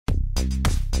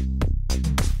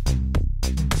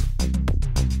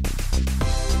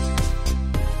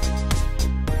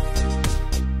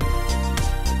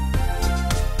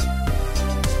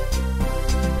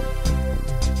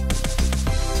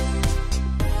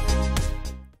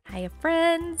Hiya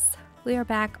friends, we are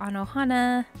back on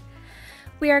Ohana.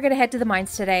 We are going to head to the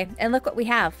mines today, and look what we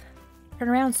have. Turn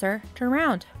around, sir. Turn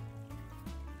around.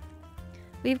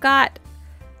 We've got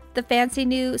the fancy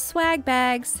new swag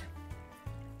bags.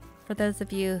 For those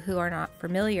of you who are not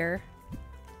familiar,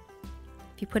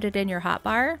 if you put it in your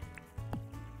hotbar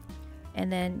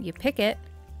and then you pick it,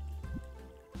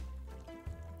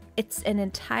 it's an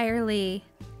entirely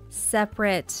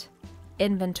separate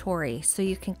inventory, so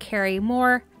you can carry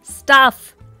more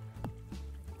stuff.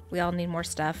 We all need more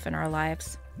stuff in our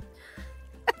lives.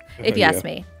 If you ask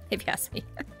me. If you ask me.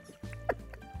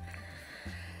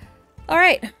 All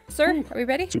right, sir, are we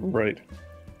ready? Super bright.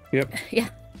 Yep. Yeah.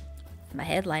 My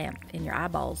headlamp in your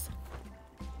eyeballs.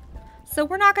 So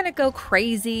we're not going to go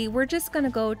crazy. We're just going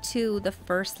to go to the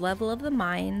first level of the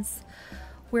mines.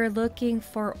 We're looking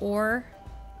for ore.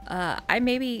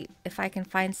 Maybe if I can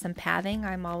find some pathing.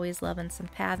 I'm always loving some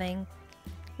pathing.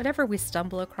 Whatever we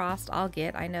stumble across, I'll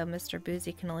get. I know Mr.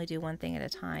 Boozy can only do one thing at a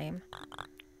time.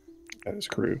 That is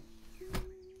true.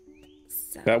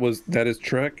 So. That is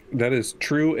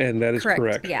true, and that is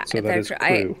correct. Yeah, so that is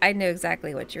true. I knew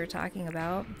exactly what you were talking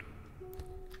about.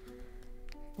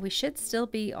 We should still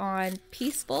be on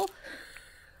peaceful.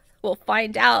 We'll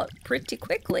find out pretty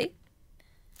quickly.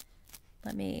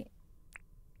 Let me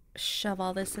shove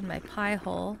all this in my pie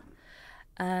hole.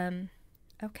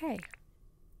 Okay.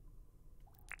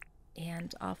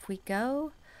 And off we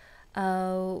go.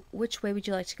 Which way would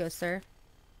you like to go, sir?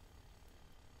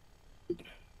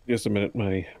 Just a minute.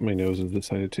 My nose has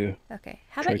decided to. Okay.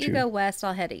 How about you go west?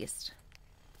 I'll head east.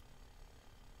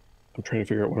 I'm trying to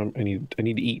figure out what I need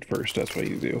to eat first. That's what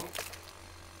you do.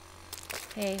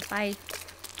 Okay. Bye.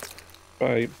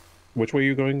 Bye. Which way are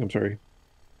you going? I'm sorry.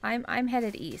 I'm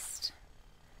headed east.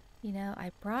 You know,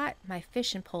 I brought my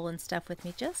fishing pole and stuff with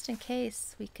me just in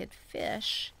case we could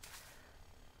fish.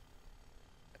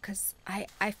 Because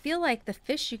I feel like the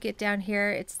fish you get down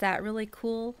here, it's that really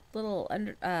cool little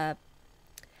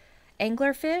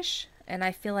angler fish, and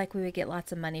I feel like we would get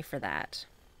lots of money for that.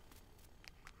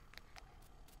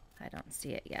 I don't see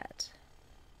it yet.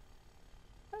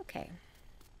 Okay.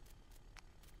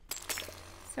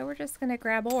 So we're just going to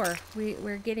grab ore.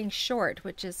 We're getting short,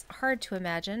 which is hard to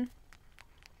imagine.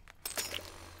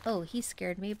 Oh, he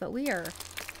scared me, but we're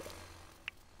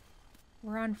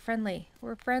on friendly.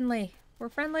 We're friendly. We're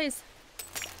friendlies.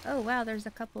 Oh, wow, there's a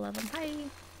couple of them. Hi. It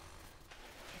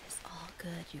is all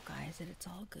good, you guys. It's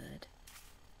all good.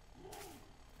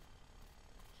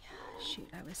 Yeah, shoot,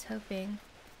 I was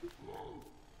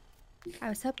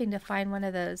hoping to find one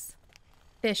of those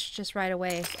fish just right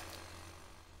away.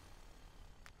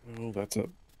 Oh, that's a...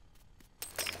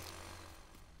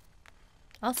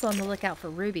 Also on the lookout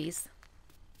for rubies.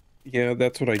 Yeah,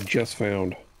 that's what I just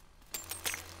found.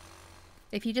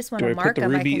 If you just want to mark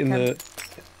them, I can come...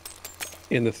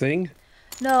 in the thing?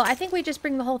 No, I think we just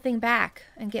bring the whole thing back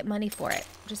and get money for it.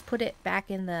 Just put it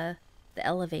back in the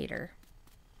elevator.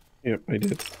 Yep, I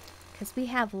did. Because we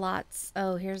have lots.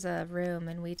 Oh, here's a room,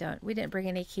 and we didn't bring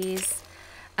any keys.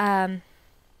 We're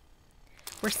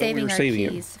saving our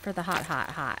keys for the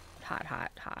hot.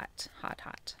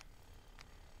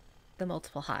 The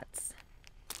multiple hots.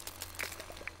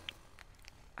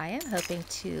 I am hoping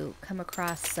to come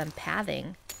across some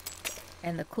pathing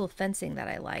and the cool fencing that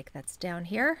I like that's down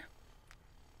here.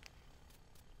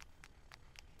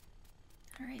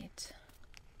 All right.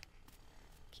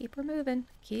 Keep her moving.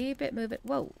 Keep it moving.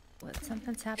 Whoa. What?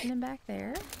 Something's happening back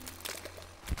there.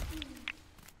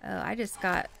 Oh,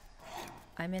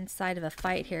 I'm inside of a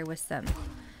fight here with some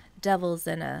devils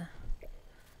and a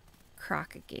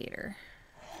crocagator.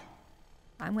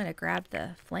 I'm going to grab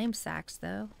the flame sacks,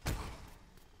 though.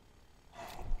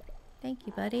 Thank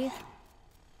you, buddy.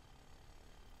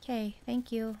 Okay,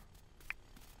 thank you.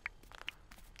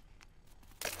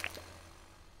 Okay.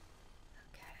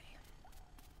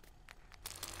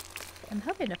 I'm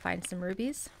hoping to find some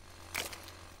rubies.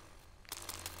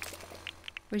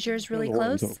 Was yours really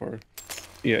close? So far.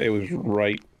 Yeah, it was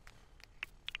right.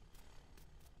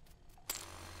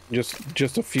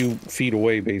 Just a few feet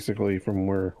away, basically, from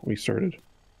where we started.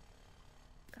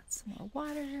 Got some more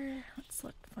water. Let's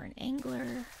look for an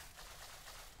angler.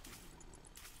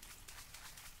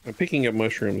 I'm picking up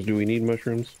mushrooms. Do we need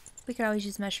mushrooms? We could always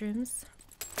use mushrooms.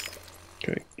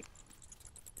 Okay.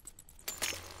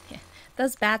 Yeah.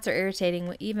 Those bats are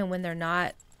irritating even when they're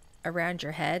not around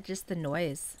your head. Just the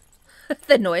noise.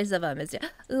 The noise of them is...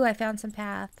 Ooh, I found some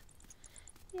path.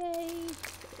 Yay.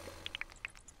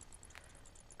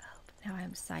 Oh, but now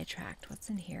I'm sidetracked. What's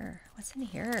in here? What's in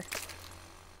here?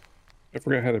 I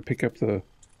forgot how to pick up the...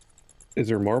 Is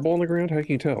there marble on the ground? How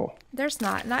can you tell? There's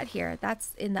not. Not here.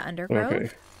 That's in the undergrowth. Okay.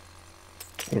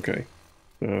 Okay.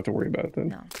 I don't have to worry about it then.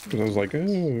 No. Because I was like,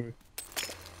 oh.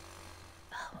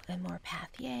 Oh, and more path.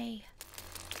 Yay.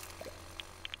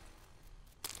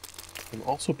 I'm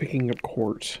also picking up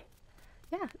quartz.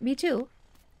 Yeah, me too.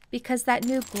 Because that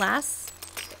new glass,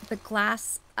 the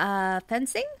glass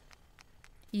fencing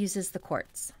uses the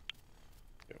quartz.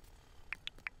 Yep.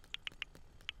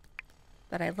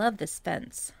 But I love this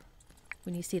fence.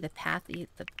 When you see the path, the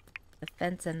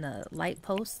fence and the light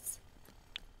posts,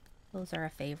 those are a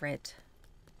favorite.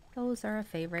 Those are a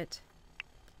favorite.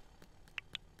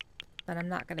 But I'm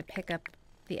not going to pick up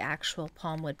the actual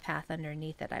palmwood path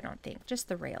underneath it, I don't think. Just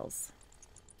the rails.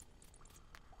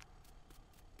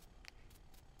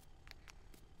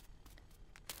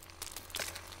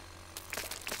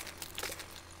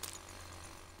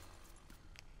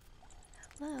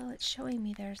 Hello, it's showing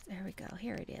me there we go.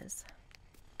 Here it is.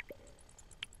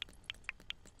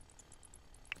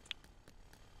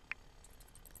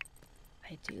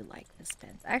 I do like this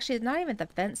fence. Actually, not even the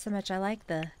fence so much. I like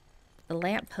the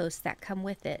lampposts that come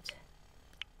with it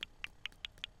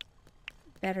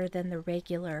better than the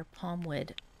regular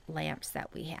palmwood lamps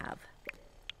that we have.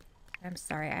 I'm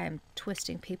sorry, I am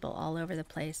twisting people all over the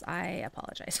place. I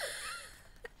apologize.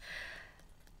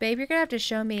 Babe, you're gonna have to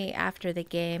show me after the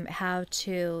game how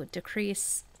to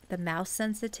decrease the mouse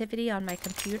sensitivity on my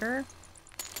computer.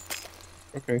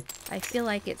 Okay. I feel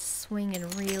like it's swinging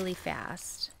really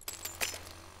fast.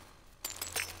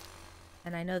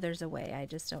 And I know there's a way, I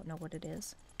just don't know what it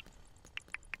is.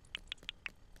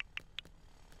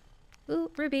 Ooh,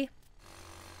 Ruby.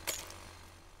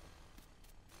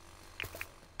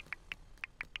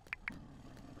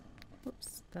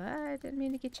 Oops, I didn't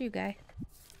mean to get you, guy.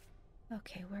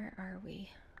 Okay, where are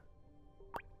we?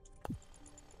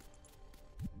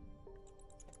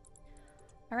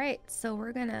 Alright, so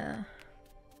we're gonna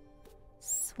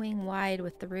swing wide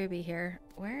with the Ruby here.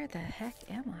 Where the heck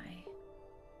am I?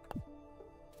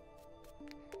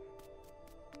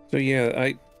 So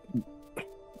yeah,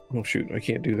 oh shoot, I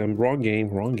can't do them. Wrong game,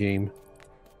 wrong game.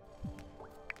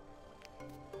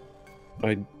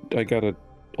 I got a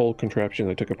old contraption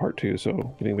I took apart too,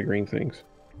 so getting the green things.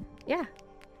 Yeah.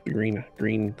 The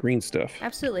green stuff.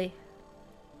 Absolutely.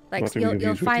 Like Not to be you'll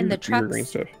confused with find the your green trucks.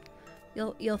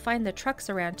 stuff. You'll find the trucks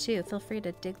around too. Feel free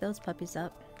to dig those puppies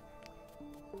up.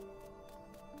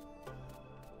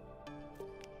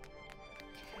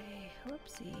 Okay,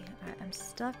 whoopsie. I'm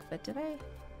stuck, but do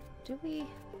we?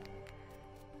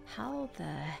 How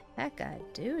the heck a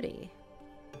duty?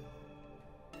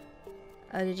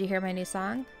 Oh, did you hear my new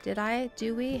song? Did I?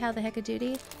 Do we? How the heck a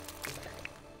duty?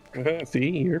 See,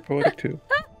 you're poetic too.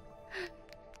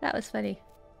 That was funny.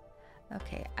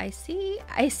 Okay, I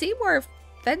see more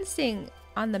fencing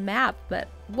on the map, but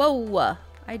whoa,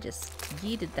 I just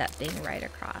yeeted that thing right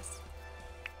across.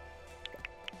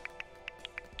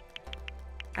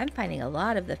 I'm finding a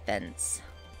lot of the fence.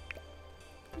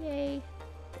 Yay.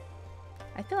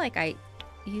 I feel like I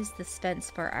used this fence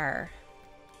for our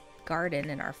garden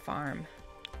and our farm.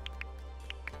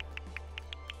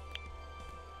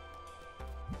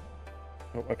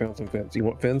 Oh, I found some fence. You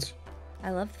want fence? I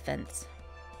love the fence.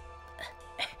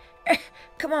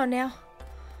 Come on now.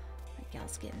 My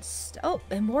gal's getting oh,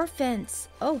 and more fence.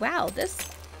 Oh wow,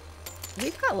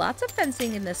 we've got lots of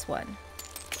fencing in this one.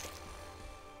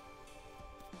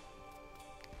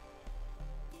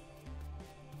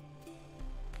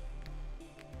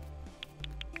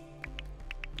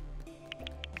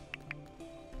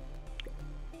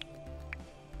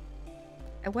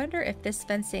 I wonder if this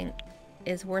fencing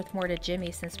is worth more to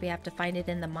Jimmy since we have to find it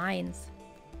in the mines.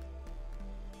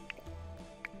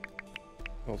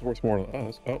 Well, it's worth more to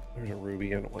us. Oh, there's a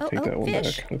ruby. I don't want to take that one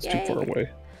fish. back. That's Yay. too far away.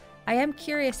 I am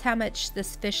curious how much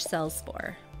this fish sells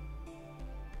for.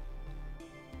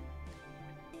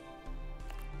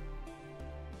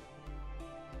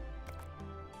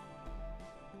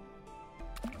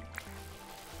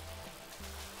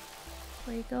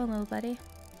 Where you going, little buddy?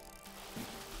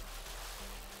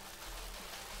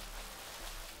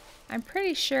 I'm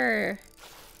pretty sure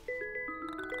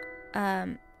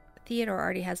Theodore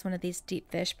already has one of these deep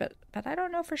fish, but I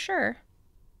don't know for sure.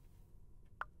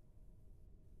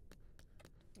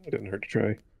 It didn't hurt to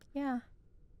try. Yeah.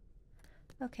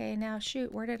 Okay, now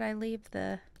shoot, where did I leave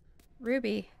the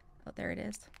ruby? Oh, there it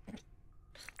is.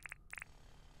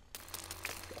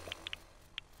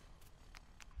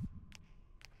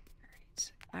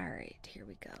 Alright, here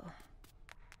we go.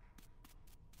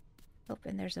 Oh,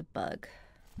 and there's a bug.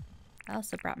 I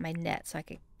also brought my net so I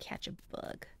could catch a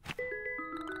bug.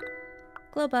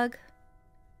 Glow bug.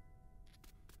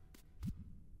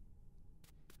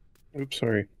 Oops,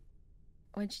 sorry.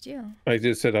 What'd you do? I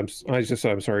just said I'm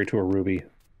sorry to a ruby.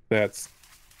 That's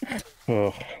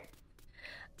Ugh.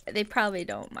 They probably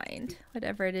don't mind.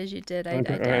 Whatever it is you did, I I'm,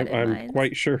 doubt it I'm minds.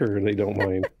 quite sure they don't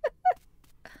mind.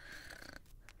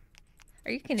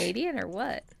 Are you Canadian or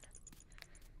what?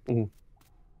 Mm.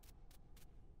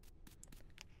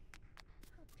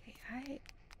 Okay,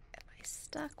 am I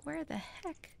stuck? Where the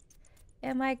heck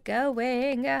am I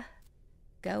going?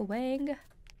 Going?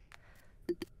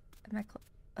 Am I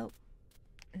oh,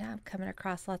 now I'm coming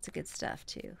across lots of good stuff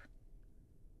too.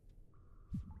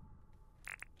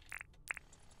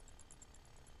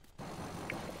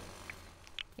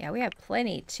 Yeah, we have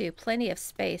plenty too. Plenty of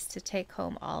space to take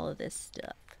home all of this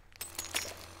stuff.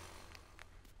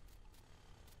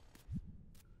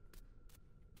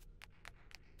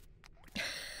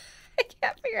 I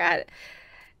can't figure out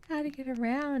how to get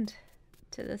around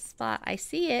to this spot. I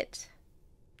see it.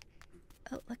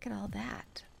 Oh, look at all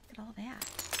that. Look at all that.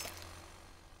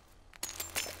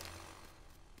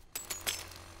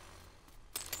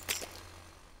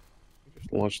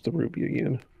 Just launched the ruby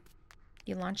again.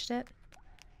 You launched it?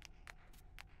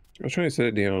 I was trying to set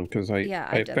it down because I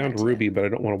found ruby, but I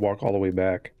don't want to walk all the way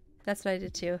back. That's what I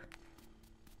did too.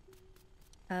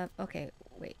 Okay,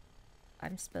 wait.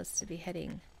 I'm supposed to be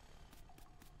heading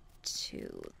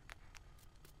to...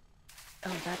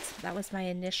 Oh, that was my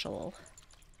initial.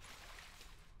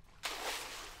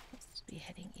 Supposed to be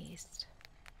heading east.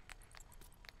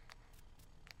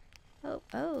 Oh,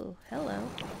 hello.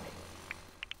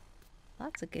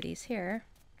 Lots of goodies here.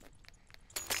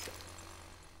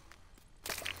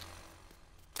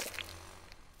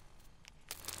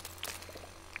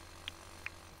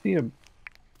 Yeah,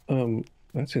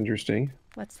 that's interesting.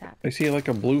 What's that? I see like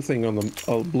a blue thing on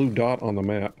a blue dot on the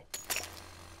map.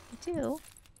 I do.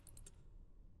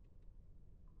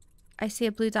 I see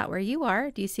a blue dot where you are.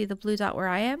 Do you see the blue dot where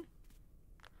I am?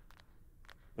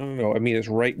 I don't know. I mean, it's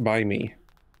right by me.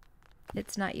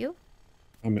 It's not you?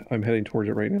 I'm heading towards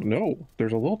it right now. No,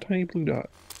 there's a little tiny blue dot.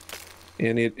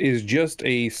 And it is just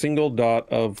a single dot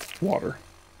of water.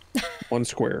 One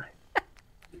square.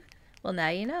 Well, now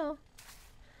you know.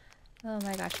 Oh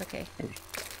my gosh, okay.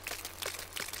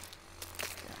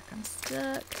 I'm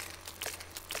stuck.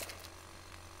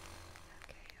 Okay.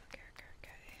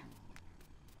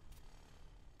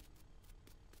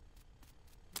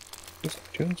 Just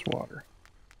water.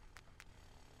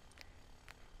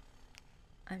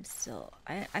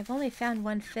 I've only found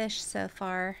one fish so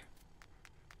far.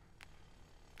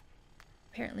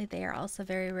 Apparently they are also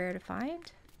very rare to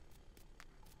find.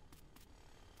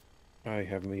 I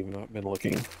haven't even not been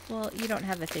looking. Well, you don't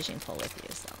have a fishing pole with you,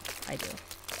 so I do.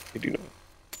 I do not.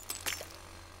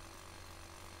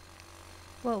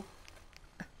 Whoa.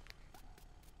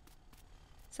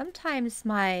 Sometimes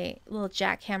my little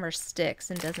jackhammer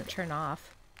sticks and doesn't turn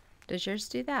off. Does yours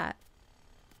do that?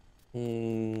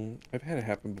 I've had it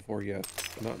happen before, yes.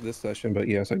 Not this session, but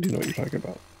yes, I do know what you're talking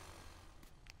about.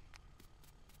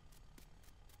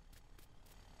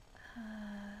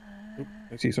 Oop,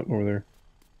 I see something over there.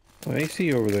 I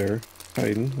see over there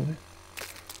hiding.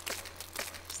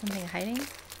 Something hiding?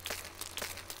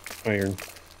 Iron.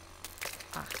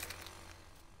 Ah.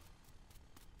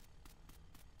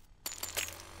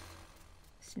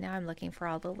 So now I'm looking for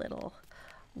all the little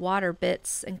water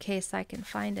bits in case I can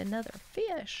find another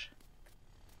fish.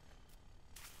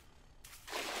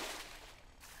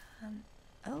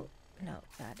 Oh, no,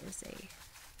 that is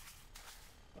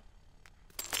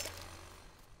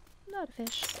not a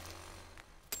fish.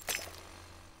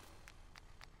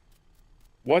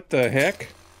 What the heck?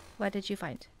 What did you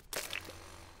find?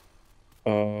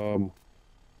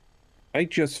 I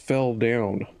just fell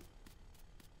down.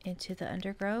 Into the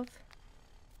undergrowth?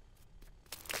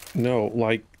 No,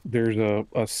 like there's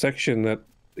a section that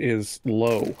is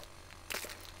low.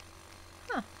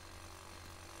 Huh.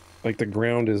 Like the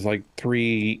ground is like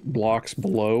 3 blocks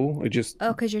below. It just...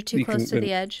 Oh, because you're too close to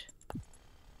the edge?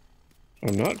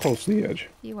 I'm not close to the edge.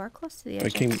 You are close to the edge. I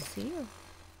can see you.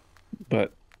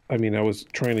 But, I mean, I was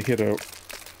trying to hit a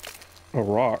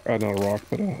rock. Not a rock,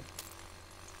 but a...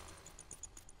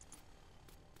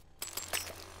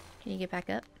 Can you get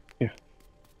back up? Yeah.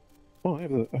 Oh, I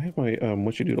have my,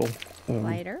 what-you-doodle.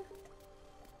 Glider?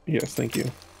 Yes, thank you.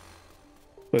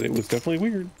 But it was definitely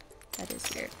weird. That is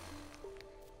weird.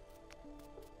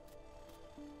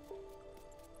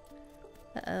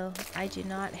 Uh-oh, I do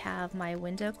not have my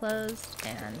window closed,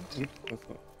 and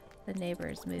the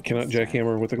neighbor's moving. Cannot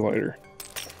jackhammer with a glider.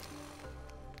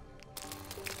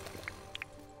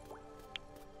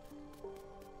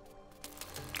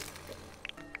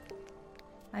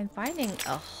 I'm finding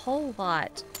a whole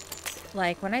lot.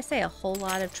 Like, when I say a whole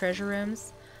lot of treasure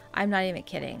rooms, I'm not even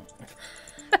kidding.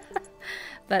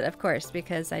 But of course,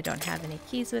 because I don't have any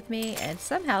keys with me, and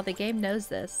somehow the game knows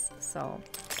this, so...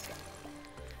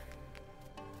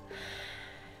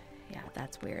 Yeah,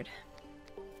 that's weird.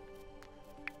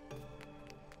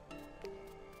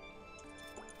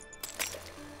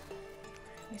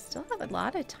 We still have a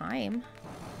lot of time.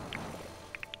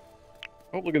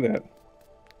 Oh, look at that.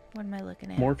 What am I looking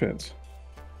at? More fence.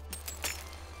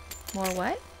 More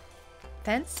what?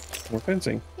 Fence? More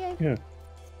fencing. Yay. Yeah.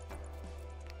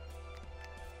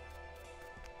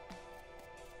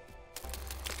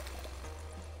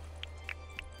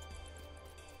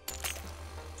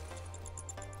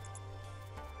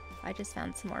 I just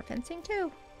found some more fencing too.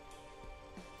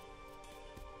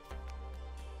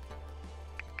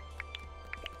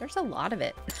 There's a lot of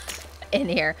it in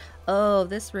here. Oh,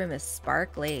 this room is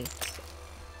sparkly.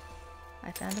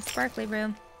 I found a sparkly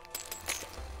room.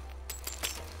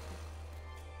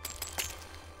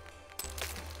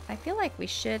 I feel like we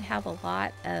should have a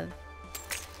lot of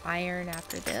iron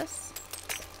after this.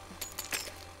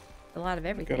 A lot of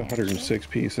everything. Got 106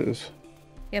 pieces.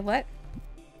 You have what?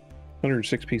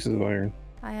 106 pieces of iron.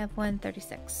 I have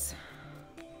 136.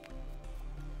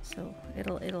 So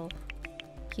it'll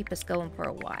keep us going for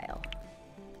a while.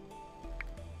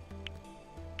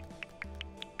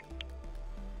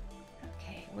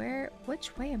 Okay,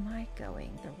 which way am I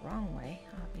going? The wrong way,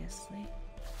 obviously.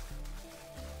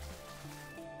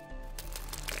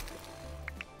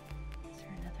 Is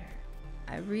there another?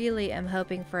 I really am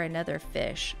hoping for another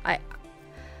fish.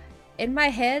 In my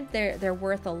head, they're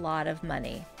worth a lot of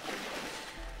money.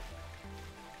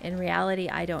 In reality,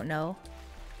 I don't know.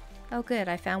 Oh good,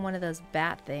 I found one of those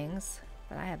bat things,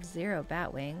 but I have 0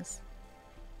 bat wings.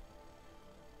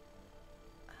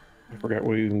 I forgot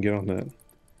what you can get on that.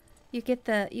 You get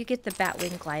the bat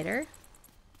wing glider.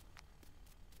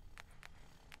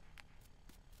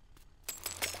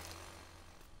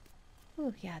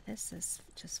 Oh yeah, this is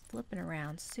just flipping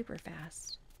around super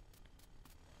fast.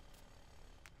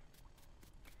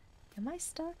 Am I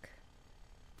stuck?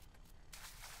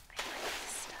 I might be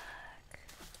stuck.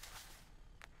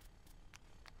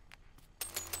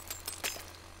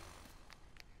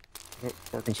 Oh,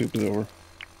 barking soup is over.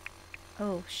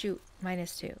 Oh shoot,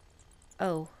 -2.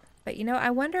 Oh, but you know, I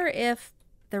wonder if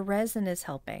the resin is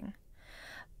helping.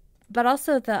 But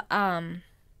also the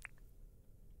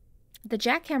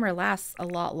jackhammer lasts a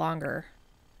lot longer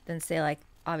than, say, like,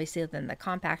 obviously than the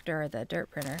compactor or the dirt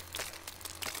printer.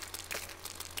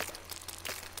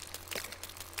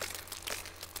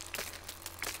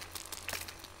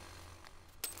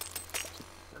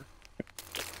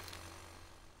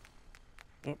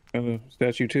 Oh, and a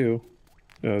statue too.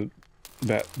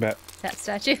 Bat. That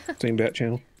statue? Same bat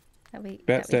channel. that we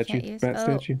Bat can't statue. use? Bat Oh,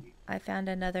 statue. I found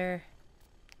another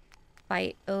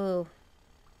fight. Oh.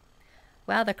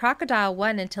 Wow, the crocodile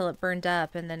won until it burned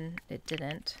up, and then it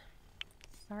didn't.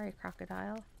 Sorry,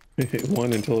 crocodile. It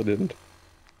won until it didn't.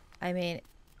 I mean,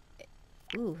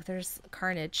 ooh, there's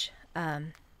carnage. Oh,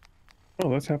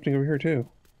 that's happening over here too.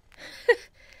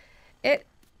 It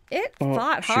Oh,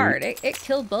 fought shoot. hard. It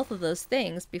killed both of those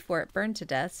things before it burned to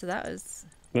death, so that was...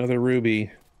 Another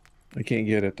ruby. I can't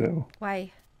get it though.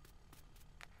 Why?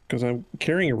 Because I'm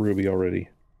carrying a ruby already.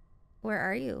 Where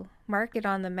are you? Mark it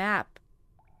on the map.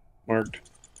 Marked.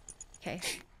 Okay.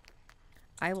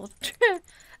 I will...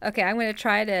 Okay, I'm going to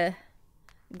try to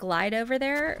glide over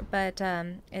there, but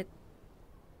it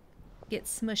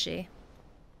gets smushy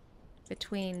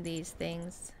between these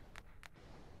things.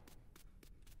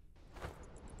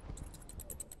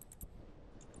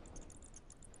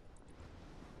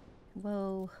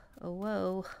 Whoa. Oh,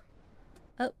 whoa.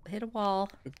 Oh, hit a wall.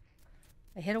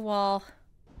 I hit a wall.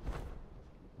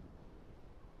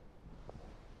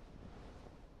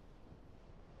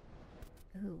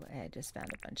 Ooh, I just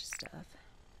found a bunch of stuff.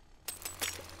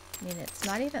 I mean, it's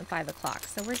not even 5 o'clock,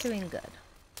 so we're doing good.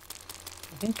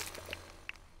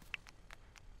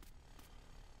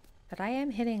 But I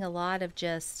am hitting a lot of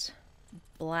just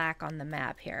black on the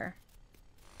map here.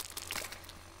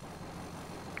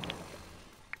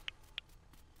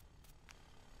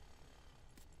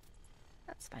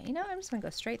 That's fine. You know, I'm just going to go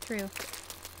straight through.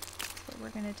 That's what we're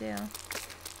going to do.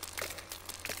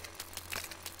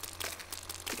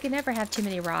 You can never have too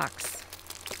many rocks.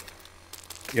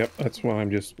 Yep, that's why I'm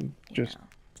just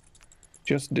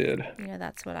did. You know,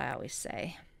 that's what I always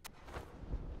say.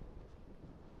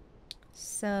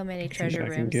 So many Anything treasure that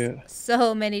I can rooms. get.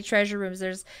 So many treasure rooms.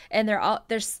 There's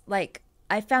like,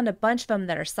 I found a bunch of them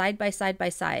that are side by side by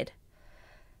side.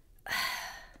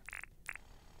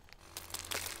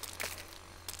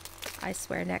 I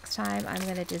swear next time I'm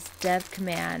going to just dev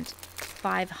command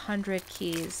 500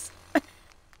 keys.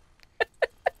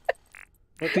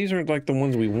 But these aren't like the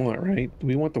ones we want, right?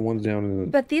 We want the ones down in the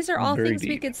But these are all very things we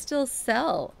deep. could still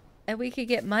sell, and we could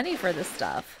get money for the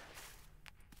stuff.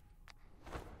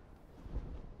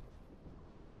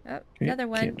 Oh, another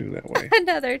one. Can't do that way.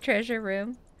 Another treasure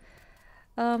room.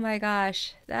 Oh my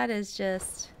gosh, that is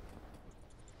just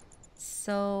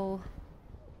so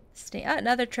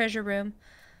another treasure room.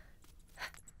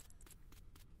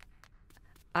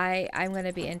 I'm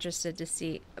gonna be interested to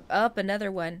see. Up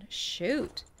another one.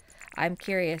 Shoot. I'm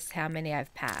curious how many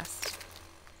I've passed.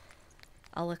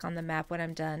 I'll look on the map when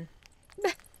I'm done.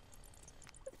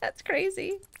 That's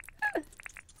crazy.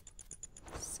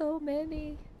 So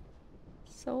many.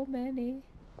 So many.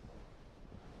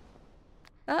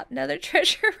 Oh, another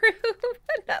treasure room.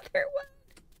 Another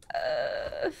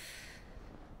one.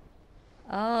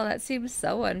 Oh, that seems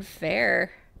so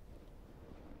unfair.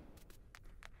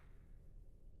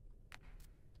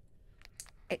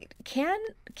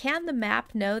 Can the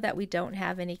map know that we don't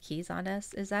have any keys on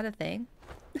us? Is that a thing?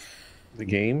 The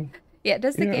game? Yeah,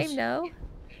 does the Yes. game know?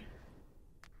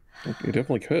 It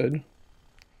definitely could.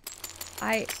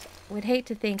 I would hate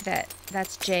to think that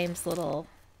that's James' little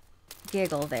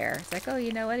giggle there. It's like, oh,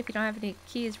 you know what? If you don't have any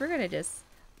keys, we're gonna just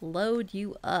load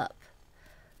you up.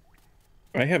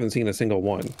 I haven't seen a single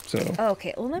one, so.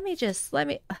 Okay, well let me just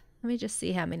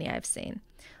see how many I've seen.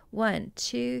 1,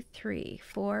 2, 3,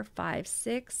 4, 5,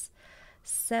 6,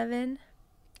 7,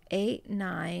 8,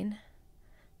 9,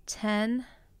 10.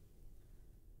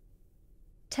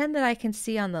 10 that I can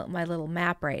see on my little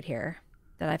map right here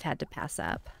that I've had to pass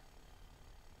up.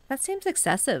 That seems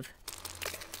excessive.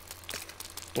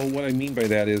 Well, what I mean by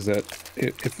that is that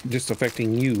it's just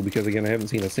affecting you, because again, I haven't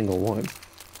seen a single one.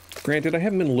 Granted, I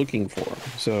haven't been looking for them,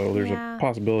 so there's a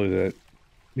possibility that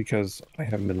because I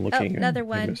haven't been looking, another I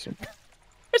one. missed them.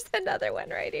 There's another one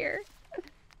right here.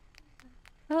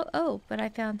 Oh, but I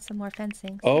found some more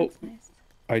fencing. So Oh, that's nice.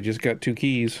 I just got 2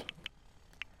 keys.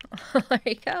 There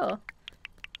you go.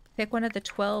 Pick one of the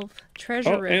 12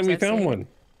 treasure rooms. And we found one.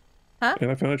 Huh? And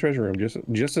I found a treasure room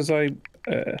just as I.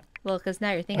 Well, because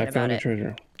now you're thinking about it. I found a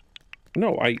treasure.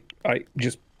 No, I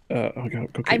just. Okay,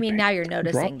 I mean, now you're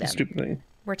noticing them. The stupid thing.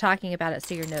 We're talking about it,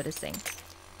 so you're noticing.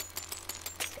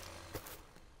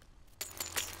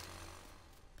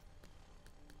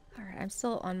 All right, I'm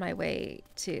still on my way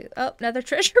to. Oh, another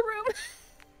treasure room.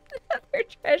 Another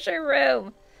treasure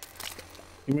room.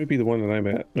 You might be the one that I'm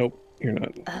at. Nope, you're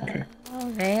not. Okay. Oh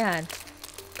man.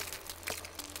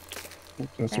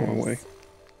 Oops, that's the wrong way.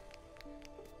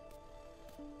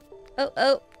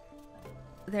 Oh.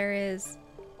 There is.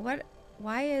 What?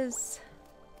 Why is.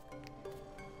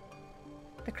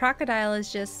 The crocodile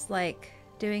is just like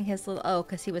doing his little. Oh,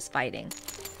 because he was fighting.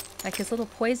 Like his little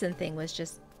poison thing was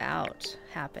just out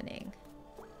happening.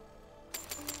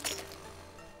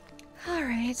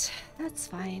 Alright, that's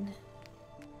fine.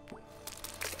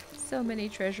 So many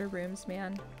treasure rooms,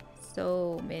 man.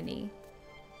 So many.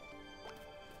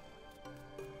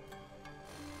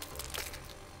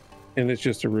 And it's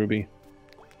just a ruby.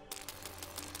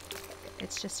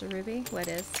 It's just a ruby? What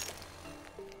is?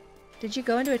 Did you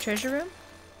go into a treasure room?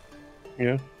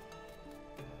 Yeah.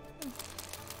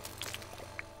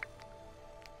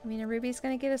 I mean, a ruby's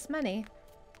gonna get us money.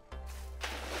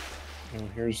 Oh,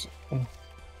 here's. Oh.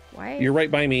 Why? You're right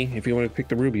by me if you want to pick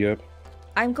the ruby up.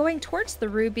 I'm going towards the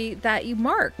ruby that you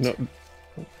marked. No,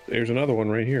 there's another one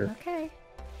right here. Okay.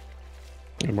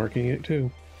 I'm marking it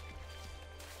too.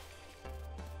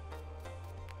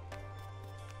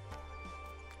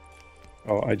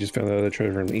 Oh, I just found that other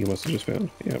treasure room that you must have just found.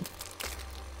 Yep.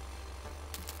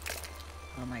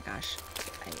 Oh my gosh.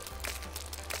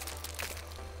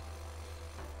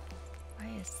 Why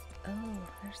is... Oh,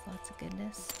 there's lots of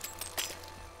goodness.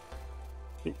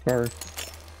 Car.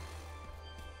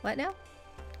 What now?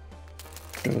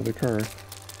 Got another car.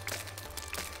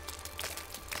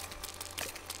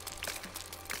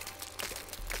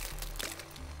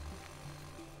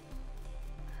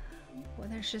 Well,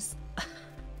 there's just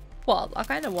walls, all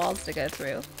kind of walls to go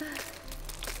through.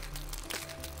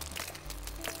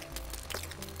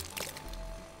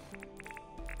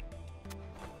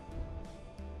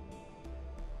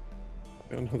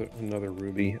 Another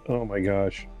ruby. Oh my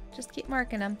gosh. Just keep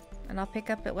marking them, and I'll pick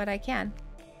up at what I can.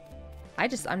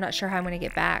 I'm not sure how I'm going to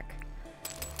get back.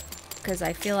 Because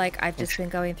I feel like I've just been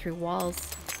going through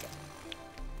walls.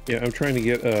 Yeah, I'm trying to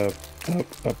get a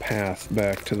path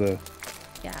back to the...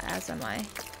 Yeah, as am I.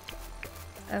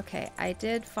 Okay, I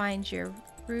did find your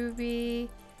ruby.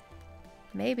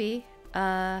 Maybe.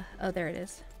 Oh, there it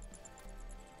is.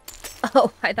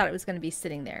 Oh, I thought it was going to be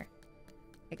sitting there.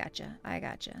 I gotcha. I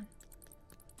gotcha.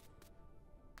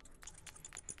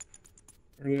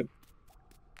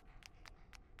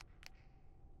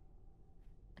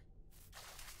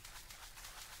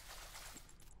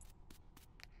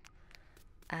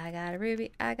 I got a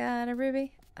ruby. I got a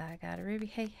ruby. I got a ruby.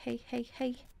 Hey, hey, hey,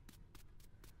 hey.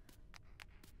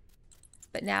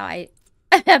 But now I'm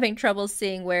having trouble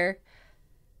seeing where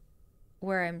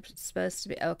I'm supposed to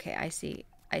be. Okay, I see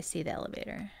the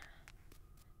elevator.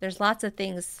 There's lots of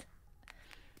things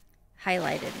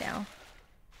highlighted now.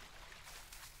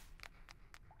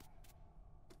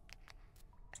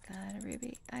 I got a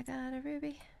ruby. I got a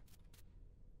ruby.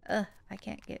 I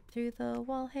can't get through the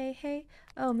wall. Hey, hey.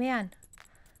 Oh, man.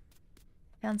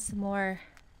 Found some more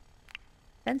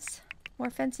more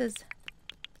fences.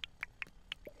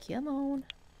 Come on.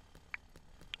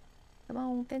 Come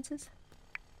on, fences.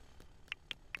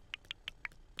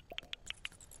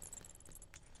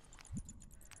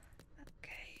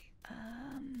 Okay.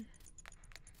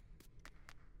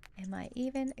 Am I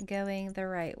even going the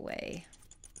right way?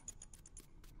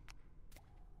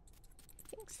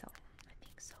 I think so. I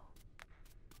think so.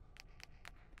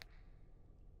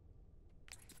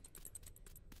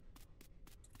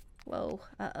 Whoa.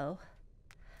 Uh-oh.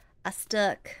 I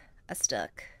stuck.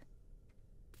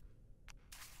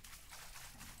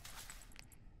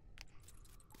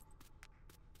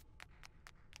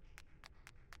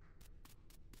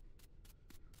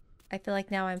 I feel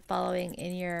like now I'm following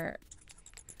in your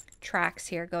tracks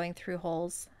here, going through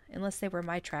holes. Unless they were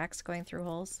my tracks going through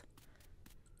holes.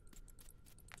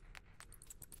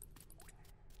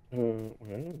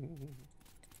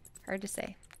 Hard to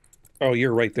say. Oh,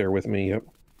 you're right there with me. Yep.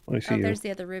 I see you. There's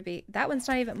the other ruby. That one's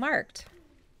not even marked.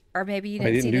 Or maybe you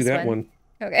didn't see I didn't do that one.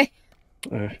 Okay.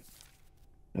 I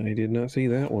did not see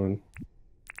that one.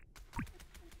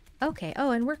 Okay.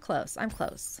 Oh, and we're close. I'm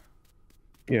close.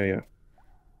 Yeah, yeah.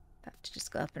 About to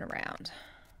just go up and around.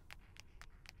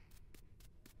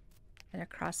 And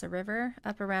across the river.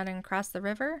 Up, around, and across the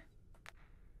river.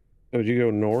 So did you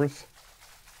go north?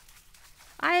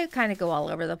 I kind of go all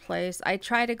over the place. I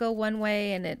try to go one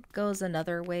way and it goes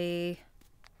another way.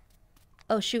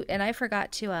 Oh, shoot. And I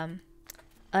forgot to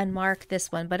unmark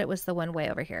this one, but it was the one way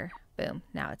over here. Boom.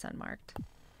 Now it's unmarked.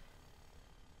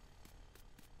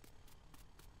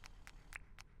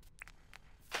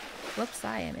 Whoops,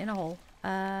 I am in a hole.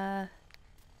 I'm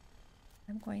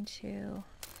going to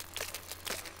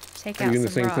take out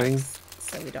some rocks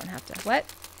so we don't have to... What?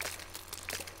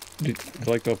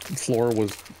 Like the floor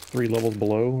was 3 levels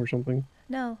below or something?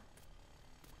 No.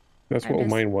 That's what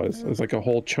mine was. It was like a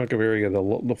whole chunk of area.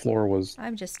 The floor was...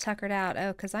 I'm just tuckered out.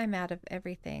 Oh, because I'm out of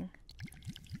everything.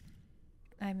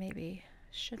 I maybe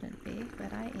shouldn't be,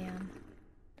 but I am.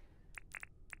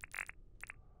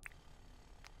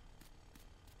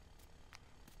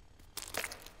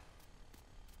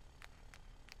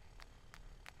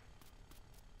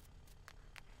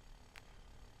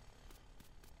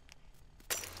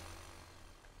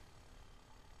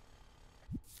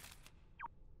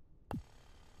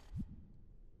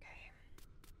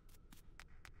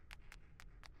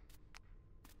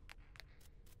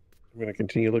 I'm going to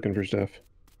continue looking for stuff.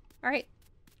 All right.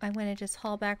 I'm going to just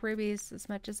haul back rubies as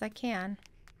much as I can.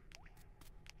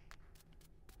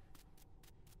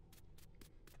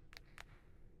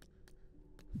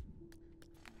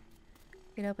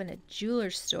 We can open a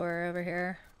jeweler's store over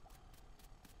here.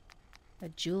 A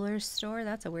jeweler's store?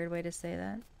 That's a weird way to say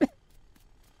that.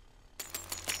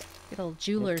 Good old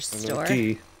jeweler's store.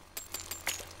 Key.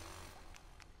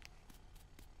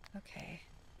 Okay.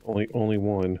 Only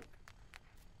one.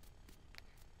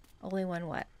 Only one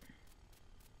what?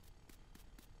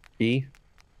 Key?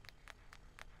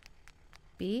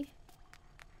 B?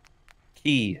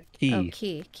 Key. Oh,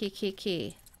 key.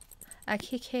 Key. A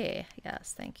key.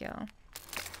 Yes, thank you.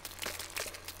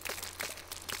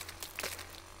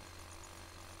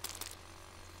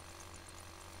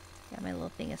 Yeah, my little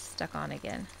thing is stuck on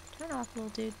again. Turn off,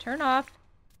 little dude. Turn off.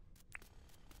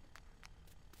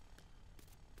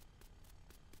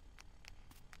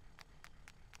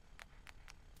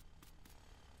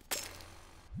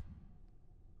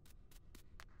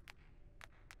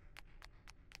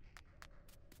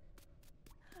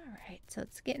 Alright, so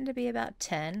it's getting to be about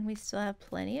 10. We still have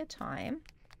plenty of time.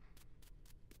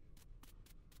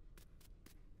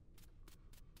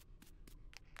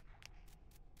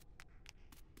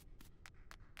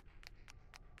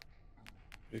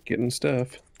 Just getting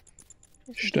stuff.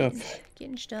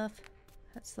 Getting stuff.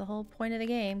 That's the whole point of the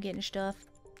game, getting stuff.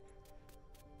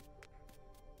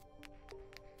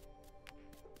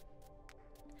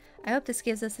 I hope this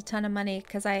gives us a ton of money,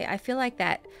 because I feel like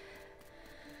that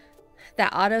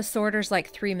auto sorter's like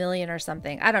 3 million or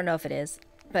something. I don't know if it is,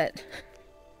 but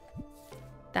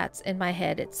that's in my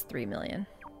head, it's 3 million.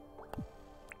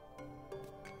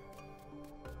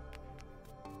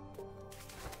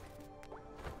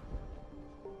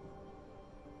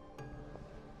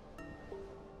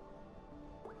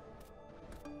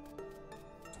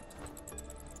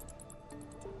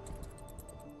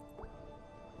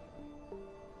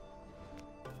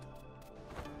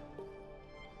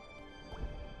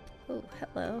 Oh,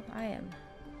 hello. I am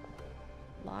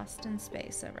lost in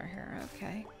space over here.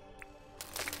 Okay.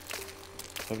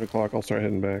 11 o'clock, I'll start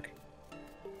heading back.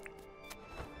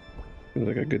 Seems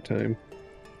like a good time.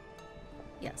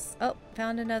 Yes. Oh,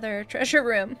 found another treasure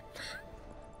room.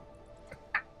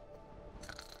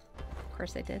 Of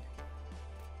course I did.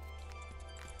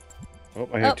 Oh,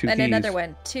 I have 2 keys. And another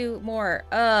one. 2 more.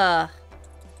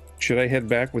 Should I head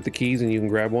back with the keys and you can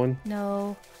grab one?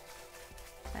 No.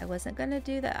 I wasn't going to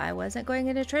do that. I wasn't going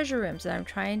into treasure rooms, and I'm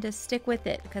trying to stick with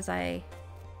it because you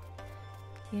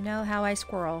know how I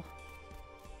squirrel.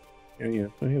 Yeah,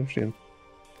 I understand.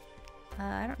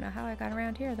 I don't know how I got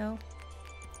around here, though.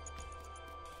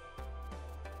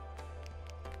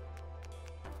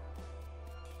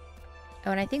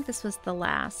 Oh, and I think this was the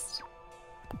last.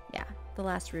 Yeah, the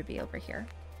last ruby over here.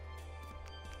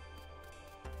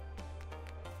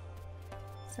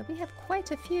 So we have quite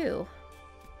a few.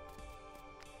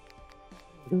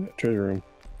 Treasure room.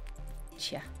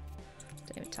 Yeah.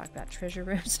 Don't even talk about treasure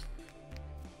rooms.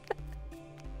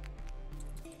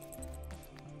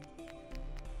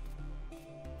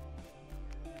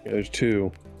 Yeah, there's 2.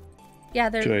 Yeah,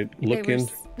 there's. Should I look in?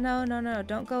 No.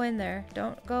 Don't go in there.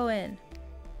 Don't go in.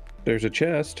 There's a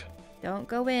chest. Don't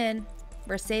go in.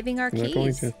 We're saving our keys. I'm not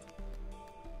going to.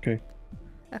 Okay.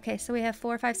 Okay, so we have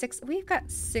 4, 5, 6. We've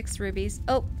got 6 rubies.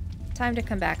 Oh, time to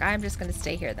come back. I'm just going to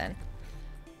stay here then.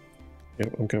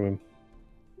 Yep, I'm coming.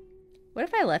 What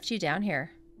if I left you down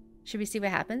here? Should we see what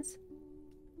happens?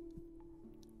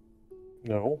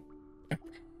 No.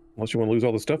 Unless you want to lose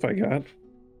all the stuff I got.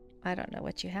 I don't know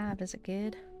what you have. Is it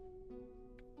good?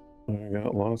 I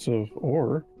got lots of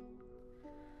ore.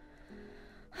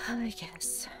 I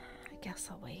guess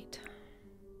I'll wait.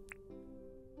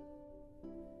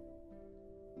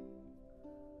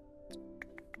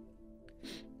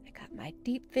 I got my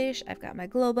deep fish. I've got my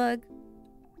glow bug.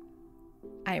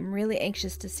 I'm really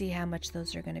anxious to see how much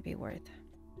those are going to be worth.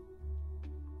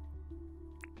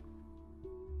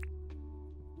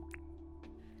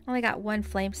 Only got 1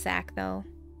 flame sack though.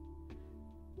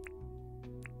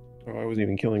 Oh, I wasn't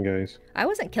even killing guys. I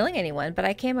wasn't killing anyone, but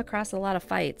I came across a lot of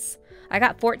fights. I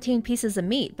got 14 pieces of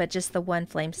meat, but just the 1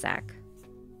 flame sack.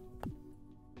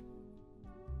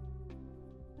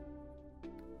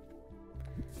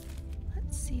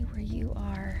 Let's see where you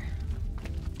are.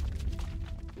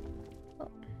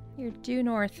 Oh, you're due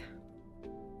north.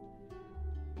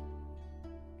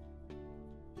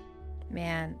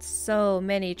 Man, so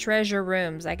many treasure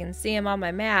rooms. I can see them on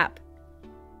my map.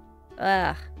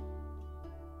 Ugh.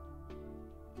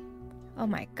 Oh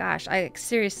my gosh.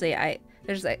 Seriously,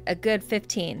 there's a good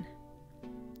 15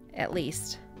 at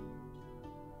least.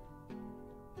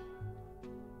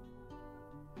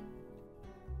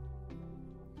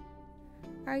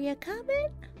 Are you coming?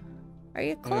 Are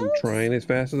you close? I'm trying as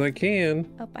fast as I can.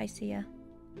 Oh, I see ya.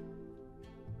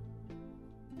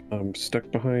 I'm stuck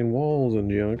behind walls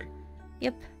and junk.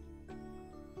 Yep.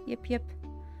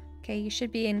 Okay, you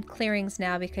should be in clearings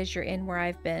now because you're in where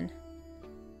I've been.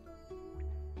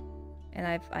 And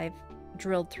I've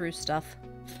drilled through stuff.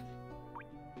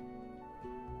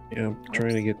 Yeah, I'm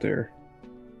trying to get there.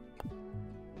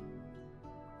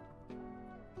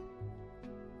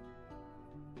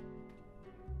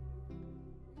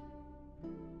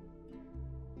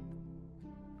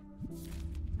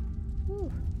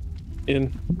 Whew.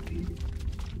 In.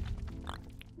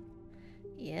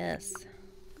 Yes.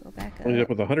 Go back up. Ended up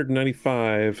with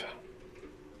 195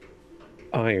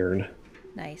 iron.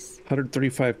 Nice.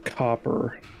 135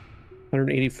 copper.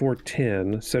 184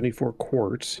 tin. 74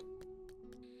 quartz.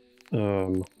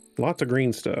 Lots of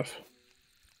green stuff.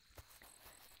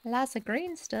 Lots of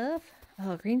green stuff.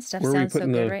 Oh, green stuff sounds so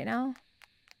good right now.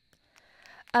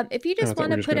 If you just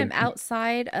want to put him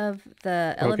outside of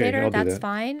the elevator, that's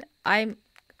fine. I'm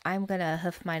gonna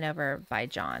hoof mine over by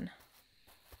John.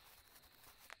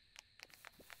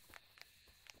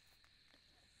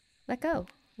 Let go,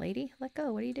 lady. Let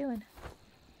go. What are you doing?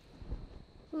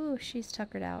 Ooh, she's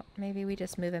tuckered out. Maybe we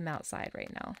just move him outside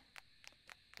right now.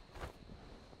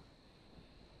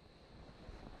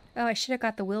 Oh, I should have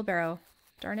got the wheelbarrow.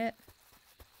 Darn it.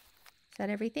 Is that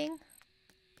everything?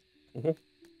 Mm-hmm.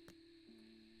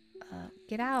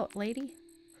 Get out, lady.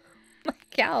 My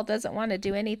cow doesn't want to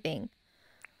do anything.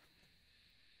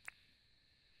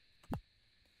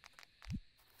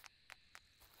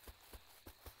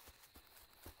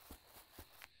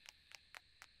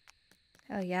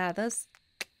 Oh yeah, those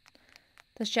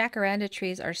jacaranda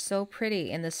trees are so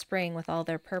pretty in the spring with all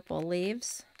their purple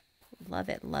leaves. Love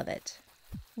it, love it.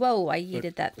 Whoa, I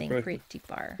yeeted that thing pretty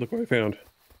far. Look what I found.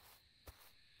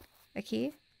 A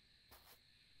key?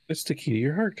 It's the key to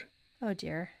your heart. Oh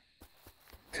dear.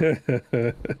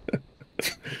 I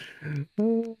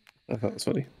thought it was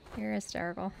funny. You're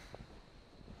hysterical.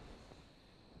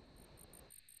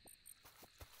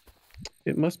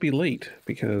 It must be late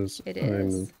because It I'm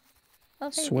is.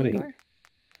 Oh, hey, sweating. Theodore.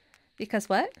 Because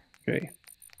what? Okay.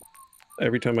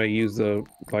 Every time I use the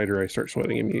glider, I start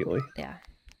sweating immediately. Yeah.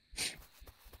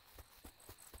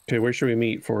 Okay, where should we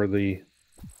meet for the...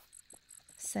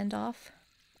 Send off?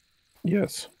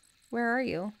 Yes, Where are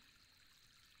you?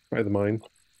 by the mine.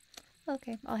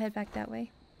 Okay, I'll head back that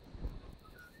way.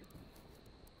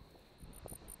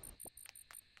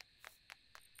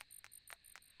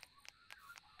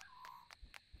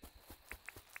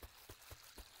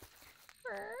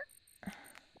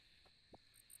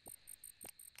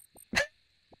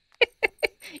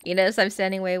 You notice I'm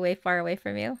standing way, way far away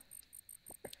from you?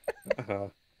 Uh-huh.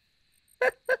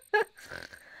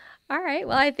 All right,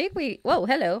 well, I think we... Whoa,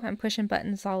 hello. I'm pushing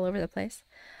buttons all over the place.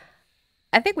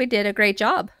 I think we did a great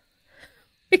job.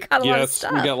 We got a lot of Yes, we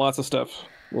got stuff. lots of stuff.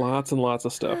 Lots and lots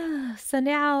of stuff. So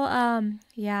now,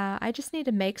 yeah, I just need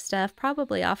to make stuff,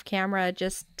 probably off camera,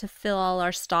 just to fill all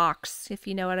our stocks, if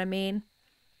you know what I mean.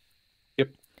 Yep.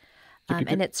 Yep, yep,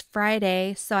 And yep. it's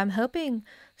Friday, so I'm hoping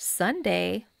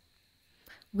Sunday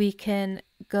we can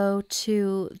go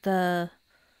to the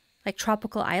like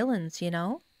tropical islands, you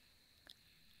know?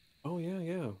 Oh, yeah,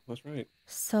 yeah. That's right.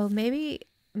 So maybe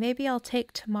I'll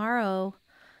take tomorrow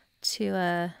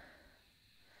to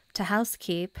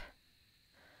housekeep,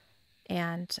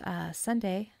 and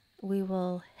Sunday we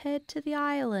will head to the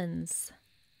islands.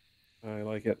 I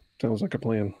like it. Sounds like a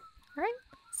plan. All right.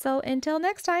 So until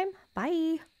next time,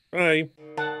 bye. Bye.